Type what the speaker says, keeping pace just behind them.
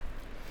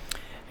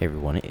Hey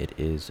everyone, it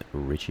is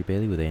Richie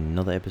Bailey with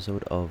another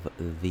episode of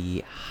the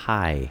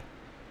High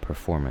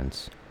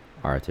Performance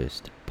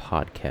Artist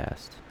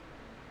Podcast.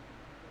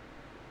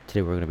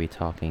 Today we're going to be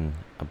talking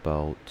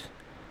about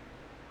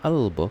a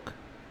little book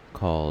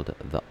called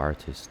The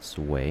Artist's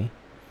Way.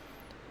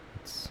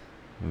 It's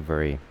a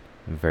very,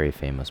 very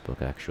famous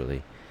book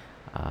actually,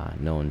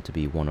 known to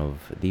be one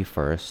of the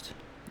first,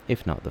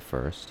 if not the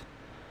first,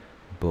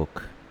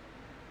 book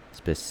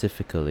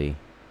specifically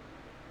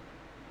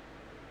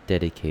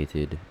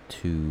dedicated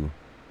to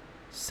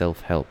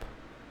self-help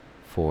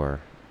for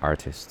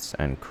artists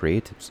and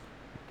creatives.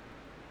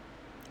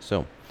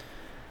 So,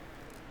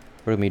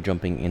 we're going to be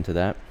jumping into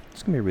that.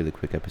 It's going to be a really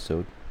quick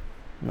episode,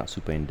 not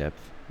super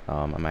in-depth.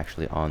 I'm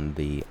actually on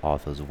the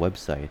author's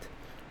website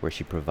where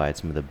she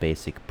provides some of the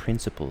basic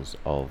principles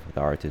of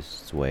the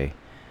artist's way,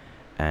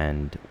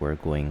 and we're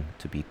going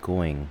to be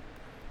going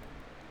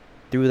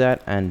through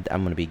that, and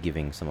I'm going to be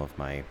giving some of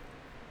my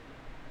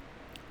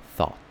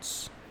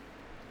thoughts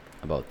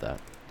about that.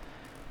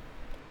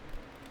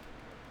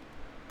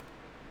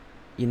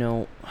 You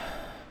know,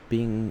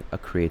 being a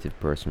creative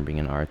person, being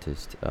an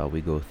artist,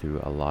 we go through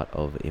a lot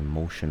of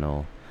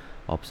emotional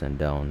ups and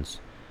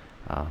downs.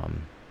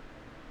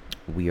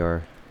 We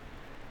are,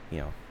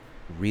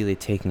 really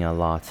taking a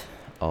lot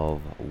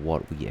of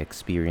what we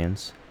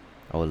experience,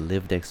 our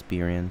lived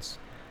experience,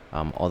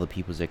 other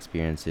people's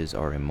experiences,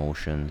 our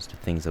emotions, the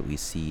things that we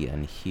see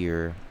and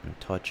hear and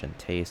touch and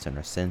taste and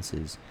our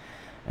senses,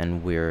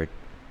 and we're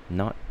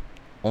not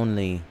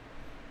only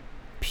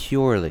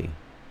purely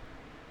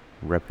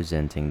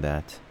representing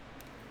that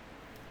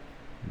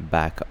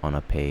back on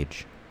a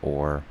page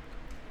or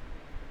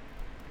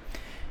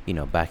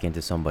back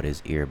into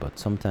somebody's ear, but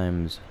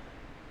sometimes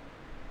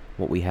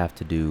what we have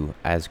to do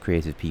as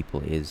creative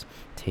people is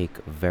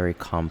take very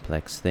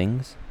complex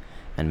things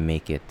and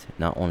make it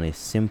not only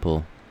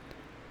simple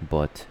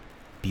but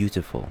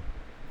beautiful.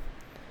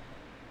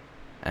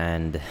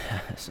 And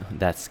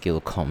that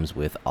skill comes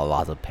with a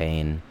lot of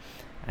pain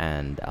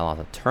and a lot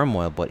of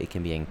turmoil, but it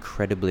can be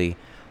incredibly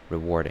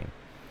rewarding.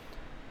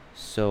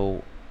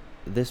 So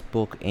this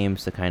book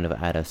aims to kind of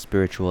add a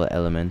spiritual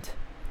element,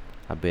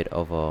 a bit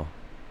of a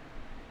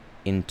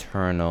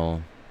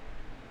internal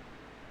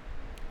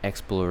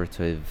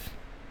exploration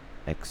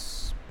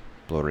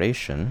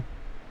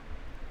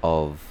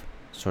of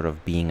sort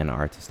of being an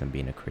artist and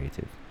being a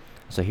creative.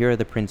 So here are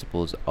the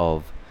principles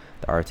of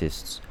the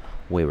artist's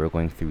way. We're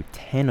going through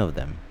 10 of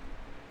them.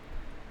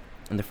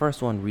 And the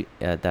first one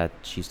that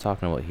she's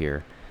talking about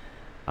here,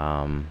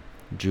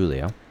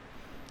 Julia,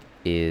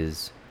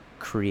 is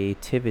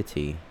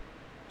creativity.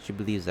 She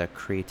believes that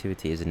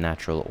creativity is a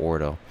natural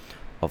order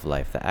of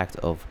life, the act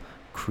of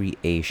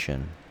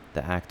creation,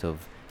 the act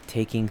of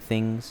taking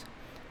things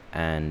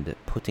and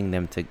putting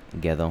them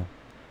together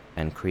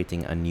and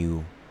creating a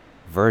new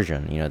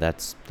version.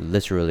 That's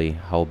literally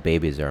how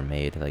babies are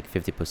made. Like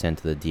 50%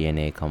 of the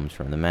DNA comes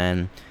from the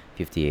man,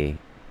 50%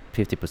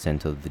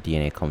 of the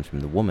DNA comes from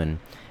the woman,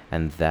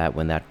 and that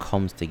when that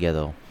comes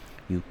together,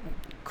 you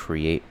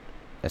create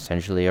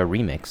essentially a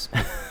remix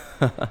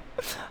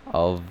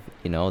of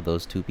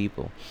those two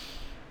people.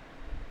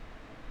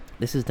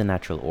 This is the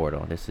natural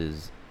order. This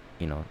is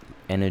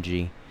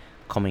energy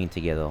coming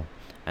together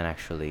and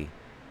actually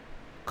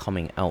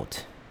coming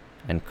out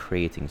and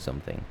creating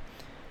something.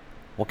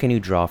 What can you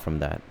draw from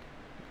that?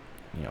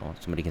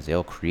 Somebody can say,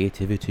 oh,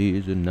 creativity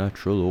is a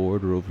natural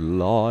order of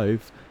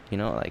life.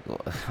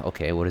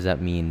 Okay, what does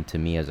that mean to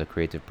me as a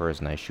creative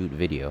person? I shoot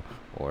video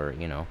or,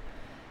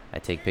 I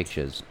take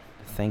pictures.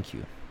 Thank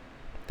you,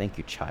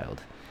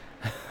 child.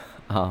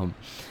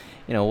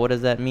 What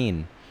does that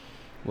mean?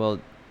 Well,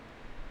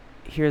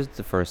 here's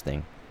the first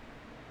thing.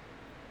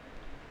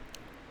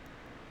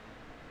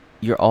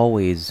 You're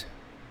always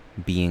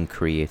being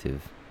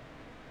creative.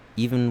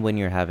 Even when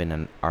you're having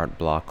an art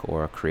block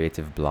or a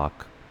creative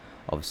block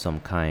of some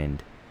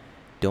kind,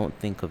 don't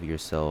think of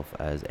yourself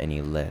as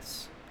any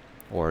less.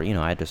 Or,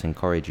 I just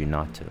encourage you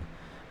not to.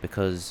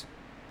 Because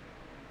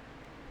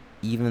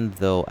even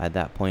though at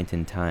that point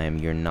in time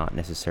you're not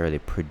necessarily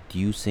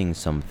producing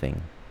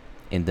something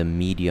in the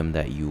medium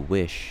that you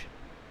wish,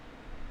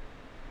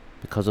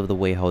 because of the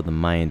way how the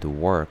mind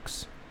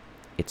works,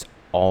 it's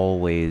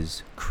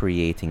always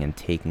creating and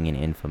taking in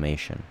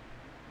information.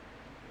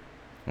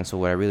 And so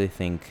what I really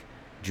think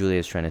Julia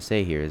is trying to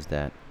say here is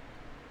that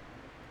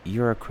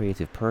you're a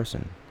creative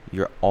person.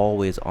 You're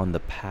always on the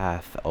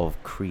path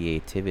of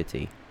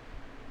creativity.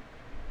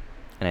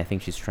 And I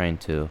think she's trying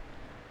to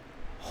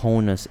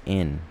hone us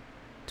in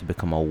to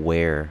become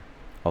aware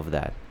of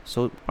that.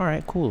 So, all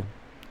right, cool.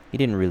 You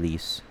didn't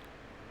release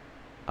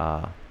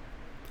a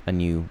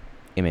new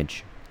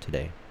image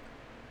today.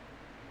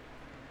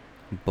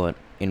 But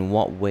in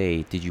what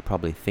way did you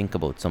probably think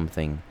about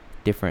something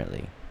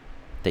differently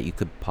that you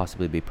could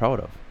possibly be proud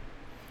of?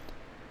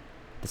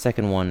 The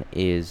second one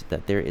is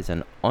that there is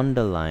an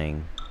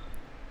underlying,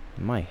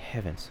 my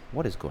heavens,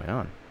 what is going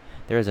on?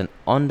 There is an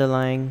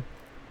underlying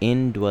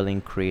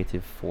indwelling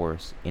creative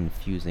force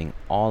infusing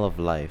all of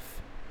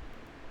life,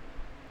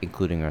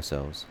 including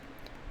ourselves.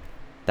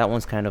 that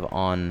one's kind of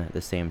on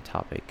the same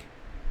topic.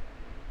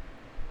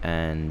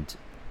 And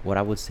what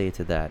I would say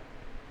to that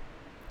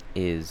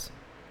is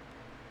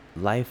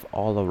life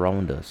all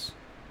around us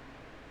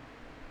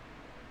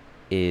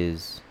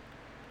is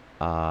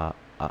a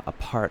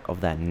part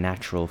of that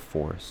natural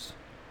force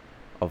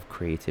of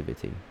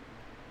creativity.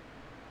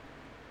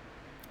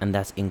 And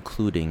that's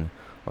including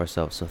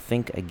ourselves. So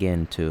think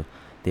again to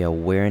the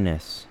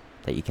awareness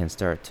that you can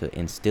start to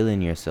instill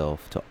in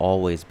yourself to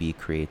always be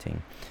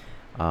creating.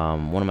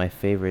 One of my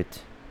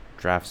favorite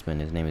draftsmen,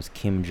 his name is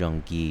Kim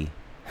Jong-gi.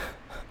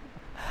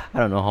 I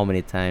don't know how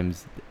many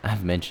times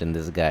I've mentioned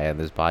this guy on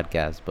this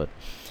podcast, but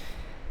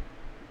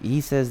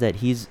he says that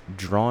he's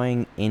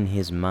drawing in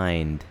his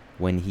mind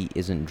when he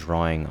isn't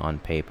drawing on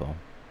paper.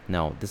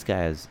 Now, this guy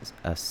has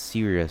a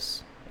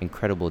serious,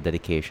 incredible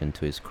dedication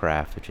to his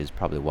craft, which is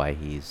probably why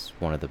he's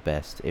one of the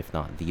best, if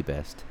not the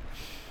best.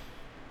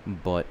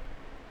 But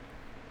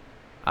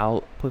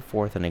I'll put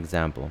forth an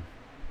example.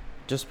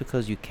 Just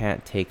because you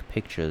can't take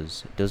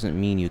pictures doesn't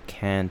mean you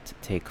can't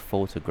take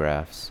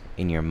photographs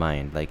in your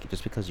mind. Like,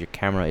 just because your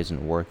camera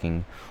isn't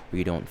working or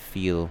you don't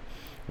feel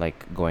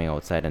like going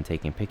outside and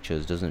taking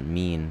pictures doesn't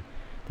mean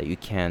that you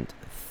can't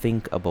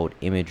think about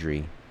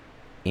imagery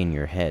in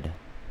your head.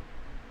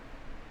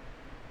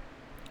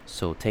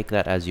 So take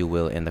that as you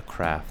will in the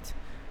craft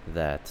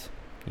that,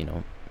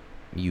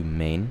 you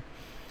main.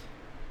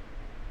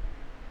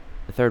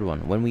 The third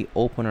one, when we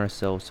open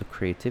ourselves to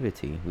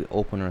creativity, we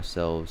open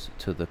ourselves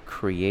to the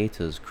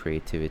Creator's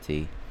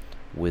creativity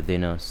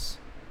within us.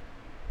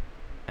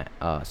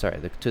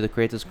 To the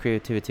Creator's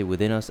creativity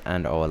within us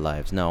and our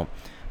lives. Now,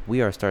 we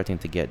are starting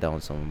to get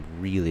down some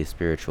really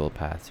spiritual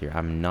paths here.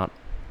 I'm not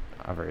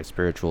a very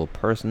spiritual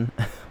person,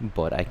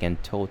 but I can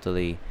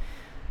totally,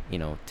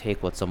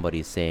 take what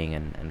somebody's saying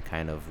and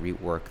kind of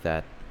rework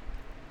that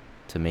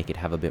to make it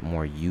have a bit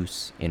more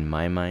use in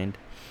my mind.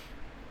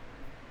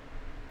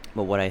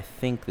 But what I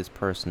think this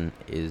person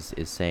is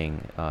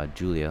saying,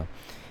 Julia,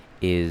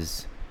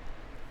 is,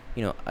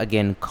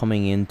 again,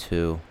 coming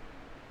into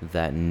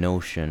that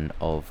notion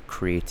of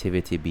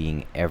creativity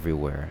being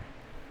everywhere,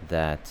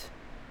 that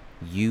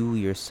you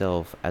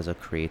yourself as a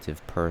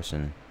creative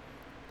person,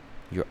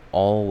 you're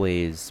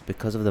always,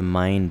 because of the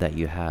mind that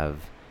you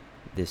have,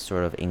 this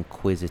sort of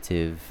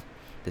inquisitive,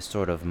 this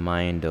sort of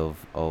mind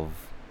of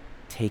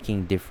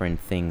taking different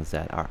things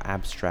that are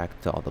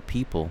abstract to other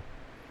people,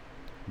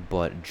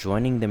 but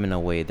joining them in a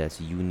way that's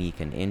unique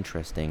and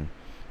interesting.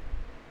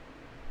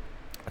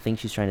 I think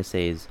she's trying to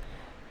say is,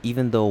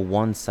 even though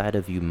one side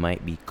of you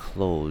might be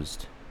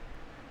closed,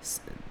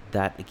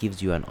 that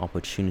gives you an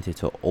opportunity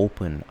to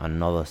open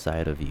another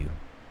side of you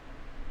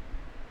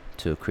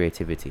to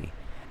creativity.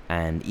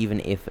 And even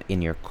if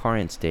in your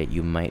current state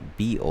you might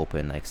be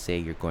open, like say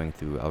you're going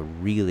through a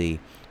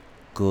really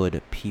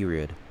good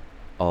period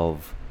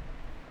of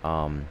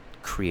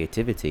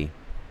creativity,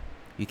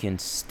 you can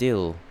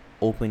still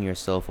open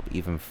yourself up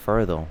even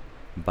further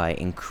by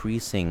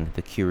increasing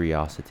the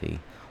curiosity,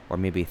 or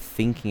maybe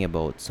thinking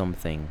about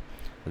something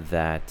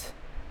that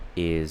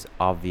is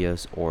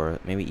obvious, or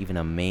maybe even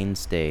a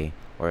mainstay,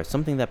 or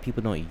something that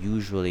people don't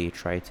usually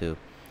try to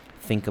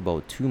think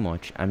about too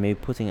much, and maybe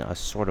putting a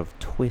sort of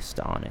twist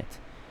on it.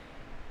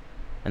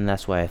 And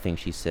that's why I think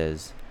she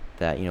says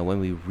that,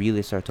 when we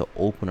really start to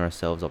open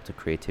ourselves up to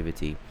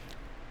creativity,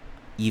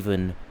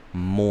 even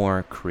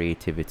more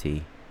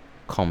creativity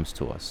comes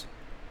to us.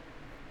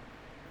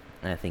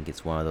 And I think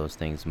it's one of those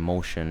things,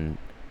 motion,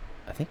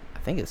 I think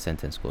the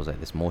sentence goes like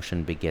this: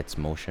 motion begets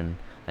motion.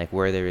 Like,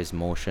 where there is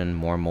motion,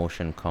 more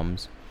motion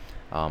comes.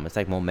 It's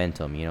like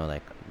momentum,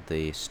 like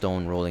the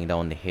stone rolling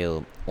down the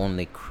hill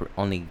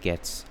only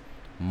gets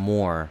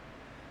more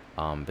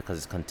because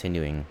it's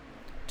continuing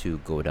to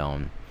go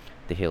down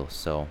the hill.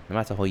 So no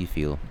matter how you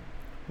feel,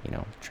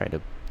 try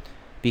to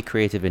be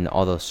creative in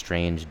all those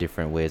strange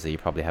different ways that you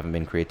probably haven't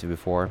been creative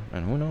before,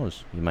 and who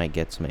knows, you might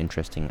get some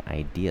interesting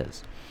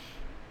ideas.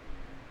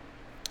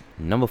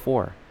 Number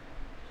 4,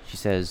 she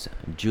says,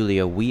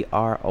 Julia, we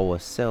are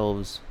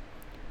ourselves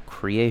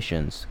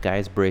creations.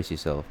 Guys, brace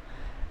yourself.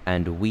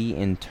 And we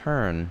in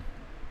turn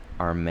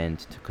are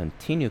meant to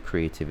continue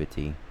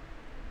creativity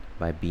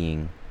by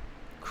being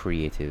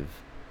creative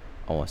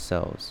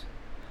ourselves.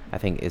 I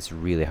think it's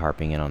really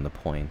harping in on the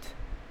point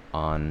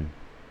on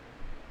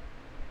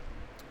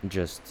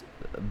just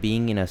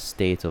being in a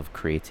state of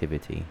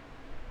creativity,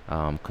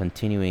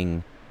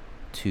 continuing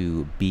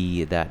to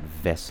be that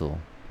vessel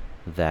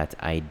that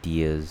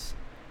ideas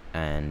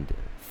and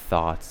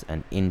thoughts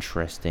and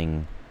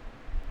interesting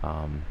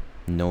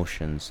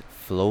notions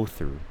flow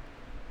through,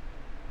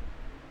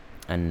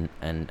 and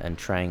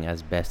trying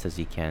as best as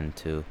you can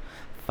to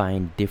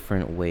find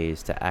different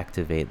ways to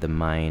activate the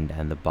mind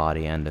and the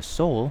body and the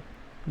soul.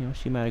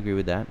 She might agree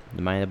with that,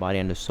 the mind, the body,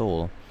 and the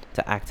soul,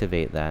 to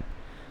activate that,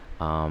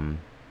 to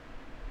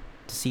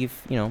see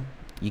if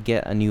you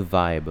get a new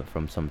vibe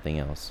from something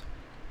else.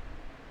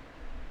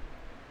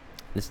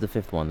 This is the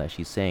 5th one, that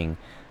she's saying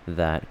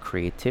that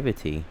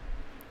creativity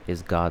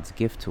is God's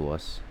gift to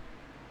us.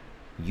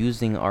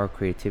 Using our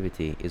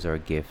creativity is our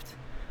gift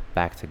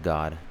back to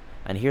God.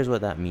 And here's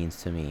what that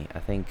means to me. I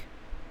think,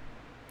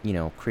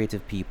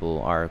 creative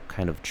people are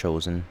kind of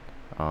chosen.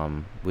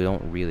 We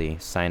don't really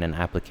sign an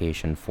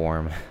application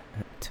form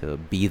to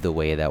be the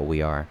way that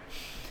we are.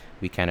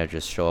 We kind of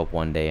just show up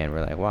one day and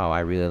we're like, wow,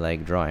 I really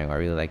like drawing, or I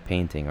really like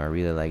painting, or I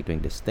really like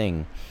doing this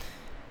thing.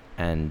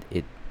 And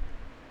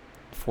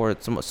for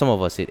some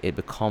of us, it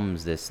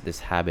becomes this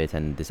habit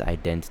and this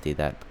identity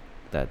that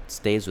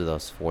stays with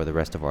us for the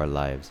rest of our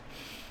lives.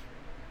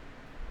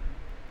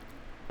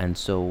 And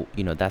so,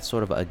 that's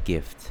sort of a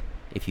gift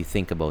if you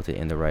think about it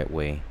in the right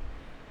way.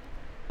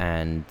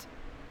 And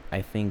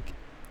I think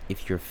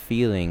if you're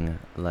feeling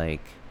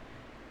like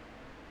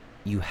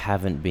you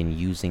haven't been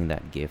using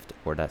that gift,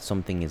 or that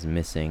something is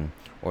missing,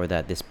 or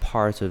that this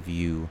part of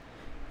you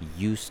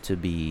used to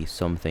be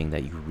something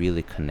that you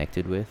really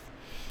connected with,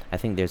 I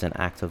think there's an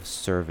act of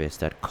service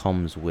that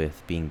comes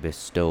with being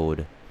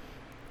bestowed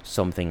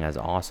something as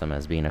awesome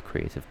as being a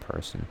creative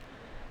person.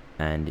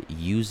 And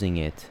using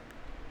it,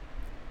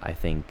 I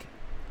think,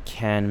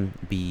 can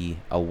be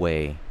a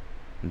way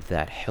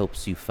that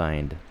helps you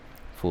find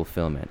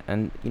fulfillment.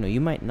 And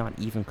you might not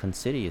even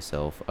consider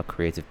yourself a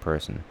creative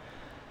person.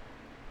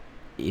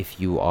 If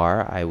you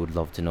are, I would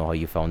love to know how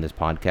you found this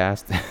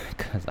podcast,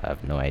 because I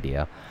have no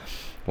idea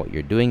what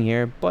you're doing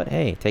here. But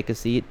hey, take a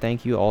seat.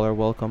 Thank you. All are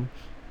welcome.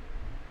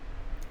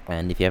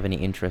 And if you have any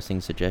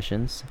interesting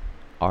suggestions,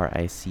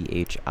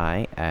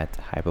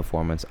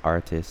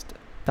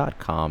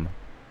 richi@highperformanceartist.com.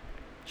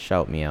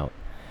 Shout me out.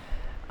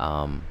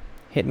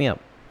 Hit me up.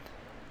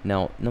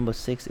 Now, number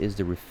 6 is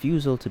the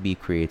refusal to be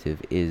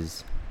creative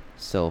is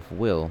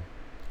self-will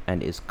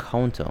and is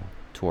counter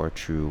to our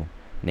true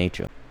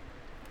nature.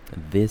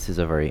 This is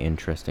a very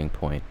interesting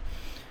point,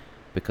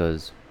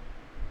 because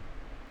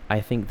I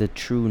think the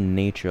true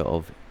nature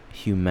of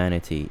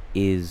humanity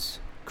is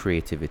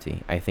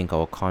creativity. I think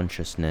our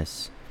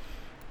consciousness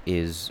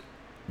is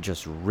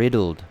just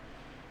riddled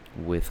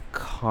with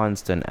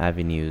constant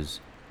avenues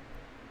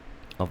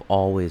of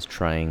always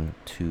trying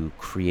to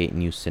create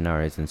new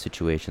scenarios and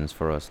situations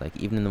for us. Like,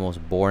 even in the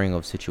most boring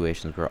of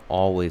situations, we're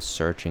always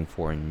searching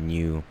for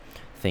new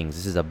things.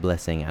 This is a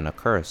blessing and a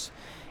curse.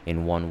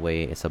 In one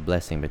way, it's a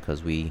blessing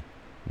because we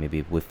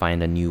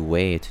find a new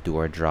way to do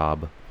our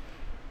job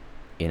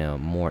in a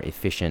more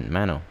efficient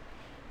manner,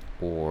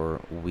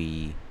 or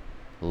we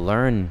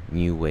learn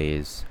new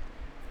ways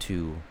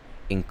to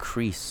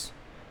increase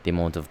the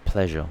amount of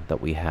pleasure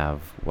that we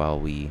have while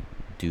we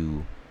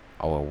do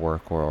our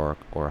work or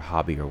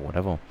hobby or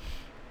whatever.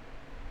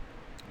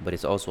 But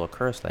it's also a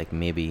curse. Like,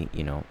 maybe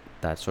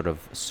that sort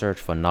of search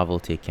for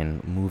novelty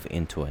can move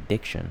into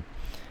addiction,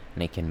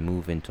 and it can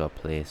move into a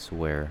place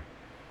where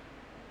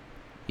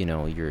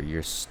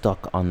you're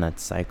stuck on that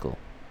cycle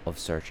of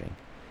searching.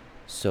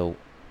 So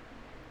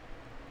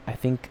I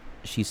think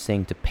she's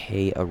saying to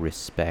pay a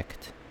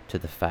respect to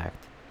the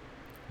fact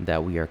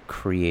that we are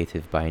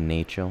creative by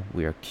nature,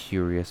 we are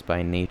curious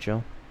by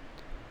nature,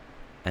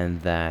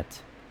 and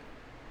that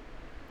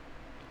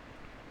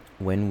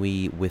when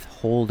we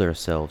withhold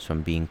ourselves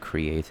from being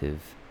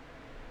creative,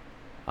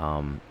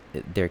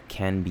 there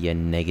can be a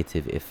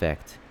negative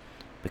effect,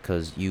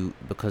 because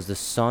the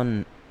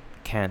sun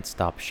can't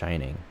stop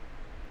shining,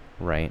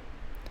 right?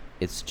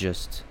 It's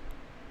just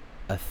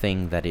a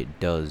thing that it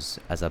does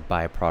as a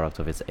byproduct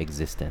of its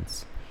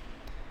existence.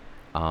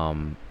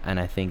 And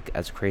I think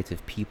as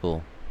creative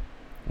people,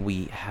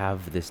 we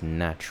have this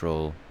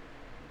natural,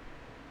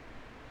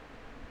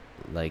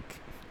 like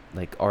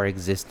our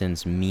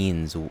existence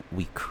means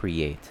we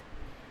create.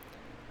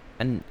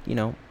 And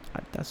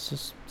that's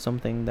just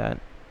something that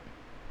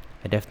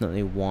I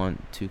definitely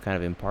want to kind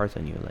of impart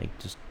on you. Like,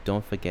 just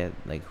don't forget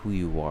who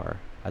you are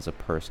as a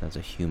person, as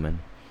a human,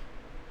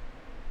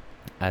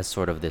 as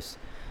sort of this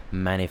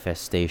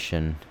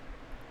manifestation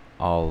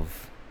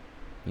of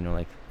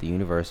the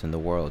universe and the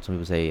world. Some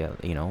people say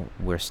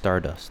we're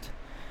stardust.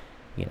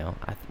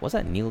 Was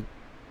that Neil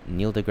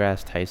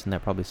deGrasse Tyson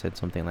that probably said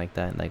something like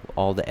that? Like,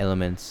 all the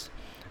elements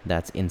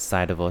that's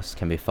inside of us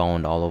can be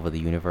found all over the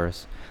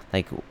universe.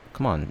 Like,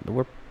 come on,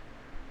 we're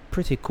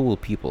pretty cool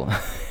people.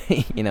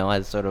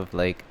 As sort of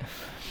like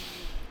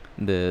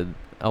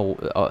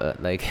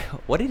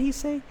what did he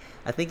say?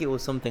 I think it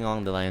was something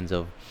along the lines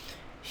of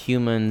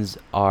humans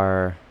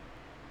are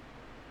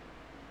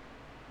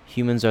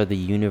the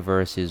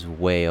universe's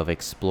way of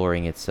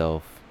exploring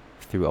itself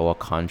through our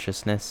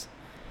consciousness,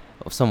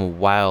 of some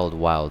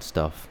wild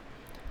stuff.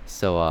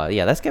 So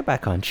yeah, let's get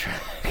back on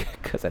track,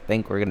 because I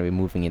think we're going to be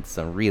moving into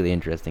some really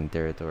interesting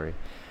territory.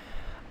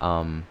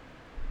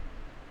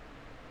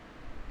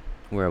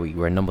 Where are we?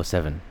 We're at number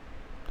 7.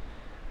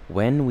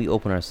 When we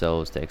open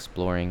ourselves to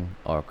exploring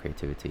our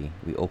creativity,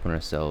 we open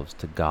ourselves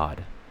to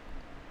God.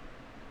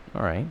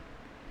 All right.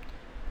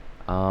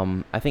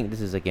 I think this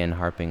is again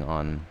harping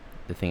on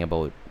the thing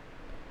about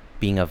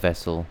being a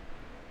vessel,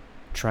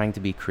 trying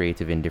to be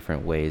creative in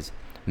different ways.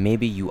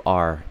 Maybe you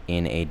are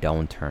in a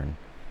downturn.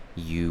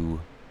 You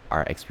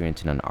are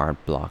experiencing an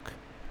art block.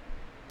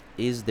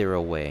 Is there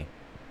a way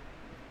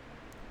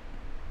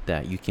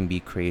that you can be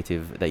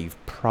creative that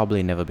you've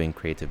probably never been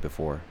creative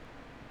before?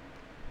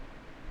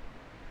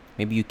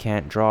 Maybe you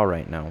can't draw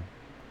right now.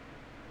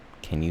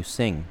 Can you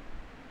sing?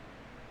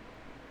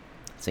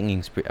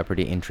 Singing's a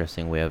pretty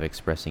interesting way of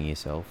expressing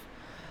yourself.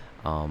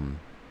 Do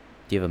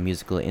you have a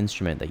musical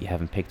instrument that you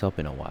haven't picked up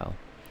in a while?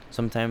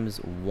 Sometimes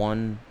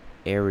one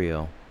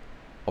area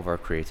of our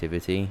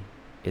creativity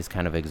is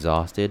kind of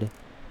exhausted,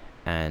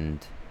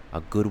 and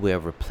a good way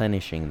of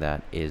replenishing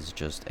that is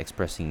just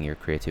expressing your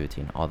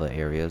creativity in other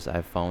areas.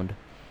 I've found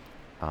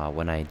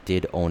when I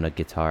did own a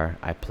guitar,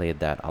 I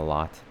played that a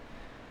lot,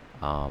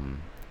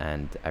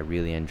 and I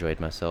really enjoyed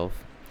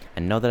myself.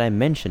 And now that I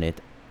mention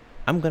it,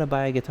 I'm gonna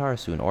buy a guitar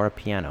soon, or a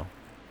piano.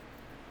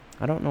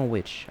 I don't know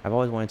which. I've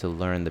always wanted to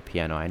learn the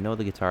piano. I know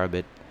the guitar a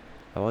bit.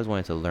 I've always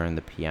wanted to learn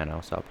the piano,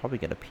 so I'll probably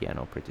get a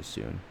piano pretty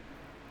soon.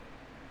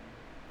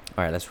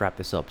 Alright, let's wrap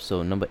this up.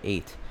 So number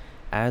 8,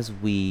 as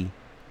we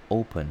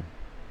open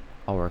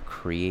our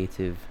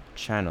creative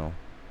channel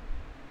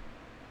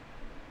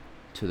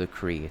to the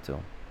Creator,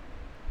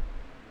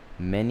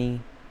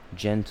 many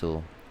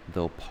gentle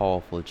though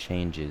powerful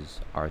changes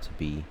are to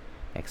be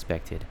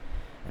expected.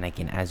 And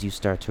again, as you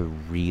start to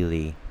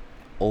really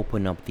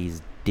open up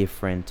these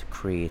different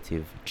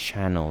creative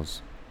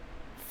channels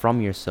from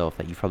yourself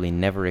that you probably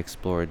never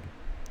explored,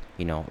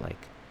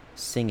 like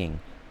singing,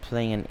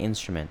 playing an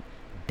instrument,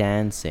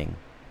 dancing,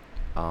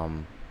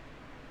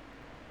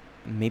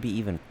 maybe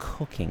even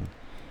cooking,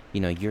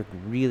 you're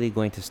really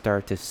going to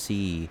start to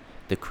see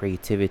the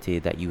creativity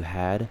that you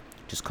had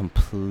just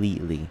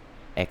completely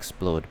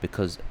explode,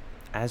 because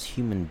as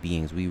human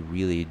beings, we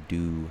really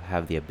do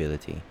have the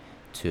ability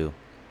to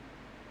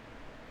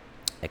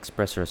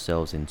express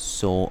ourselves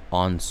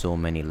on so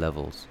many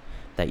levels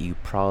that you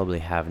probably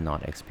have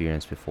not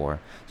experienced before.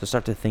 So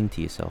start to think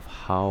to yourself,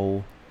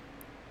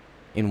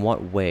 in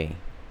what way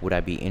would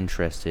I be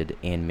interested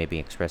in maybe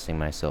expressing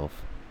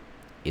myself?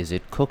 Is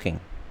it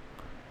cooking?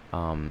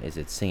 Is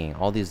it singing?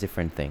 All these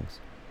different things.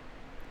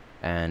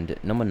 And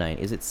number 9,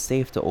 is it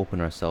safe to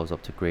open ourselves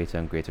up to greater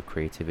and greater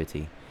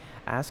creativity?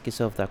 Ask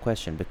yourself that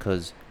question,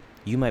 because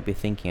you might be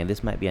thinking, and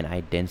this might be an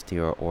identity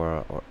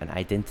or an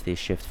identity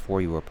shift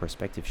for you, or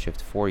perspective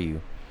shift for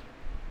you.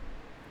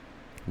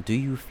 Do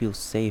you feel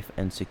safe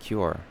and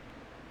secure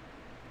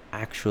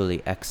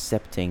actually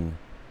accepting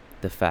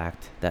the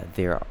fact that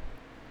there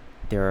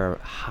are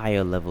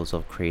higher levels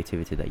of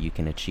creativity that you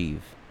can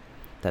achieve?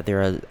 That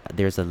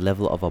there's a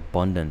level of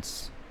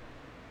abundance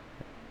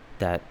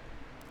that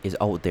is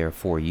out there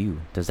for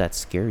you? Does that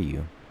scare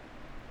you?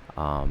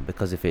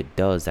 Because if it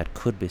does, that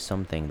could be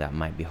something that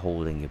might be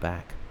holding you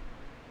back.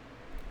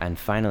 And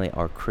finally,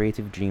 our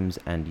creative dreams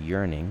and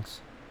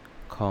yearnings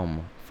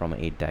come from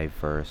a divine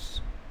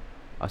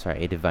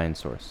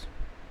source.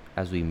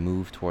 As we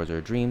move towards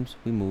our dreams,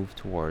 we move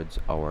towards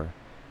our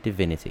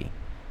divinity.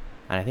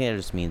 And I think that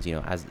just means,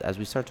 as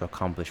we start to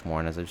accomplish more,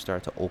 and as we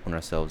start to open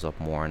ourselves up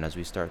more, and as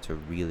we start to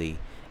really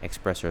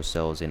express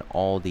ourselves in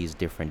all these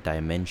different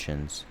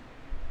dimensions,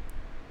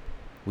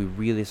 we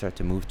really start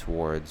to move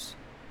towards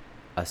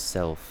a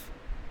self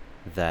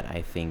that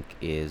I think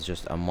is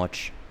just a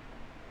much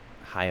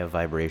higher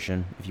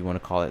vibration, if you want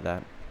to call it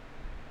that.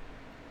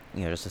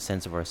 Just a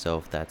sense of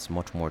ourself that's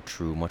much more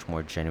true, much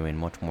more genuine,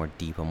 much more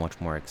deeper,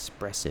 much more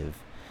expressive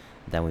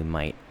than we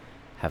might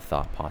have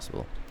thought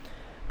possible.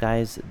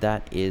 Guys,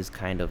 that is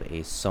kind of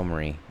a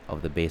summary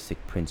of the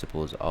basic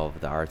principles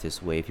of The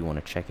Artist's Way. If you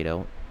want to check it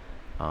out,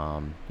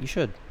 you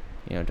should.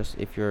 Just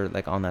if you're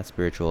like on that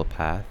spiritual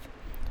path,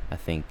 I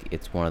think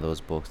it's one of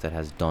those books that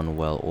has done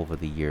well over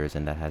the years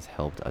and that has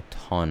helped a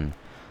ton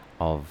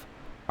of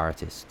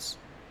artists.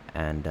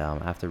 And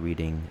after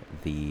reading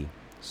the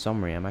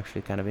summary, I'm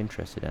actually kind of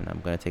interested, and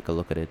I'm going to take a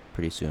look at it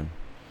pretty soon.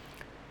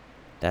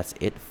 That's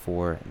it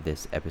for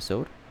this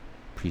episode.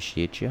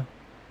 Appreciate you,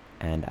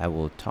 and I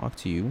will talk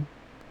to you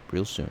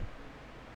real soon.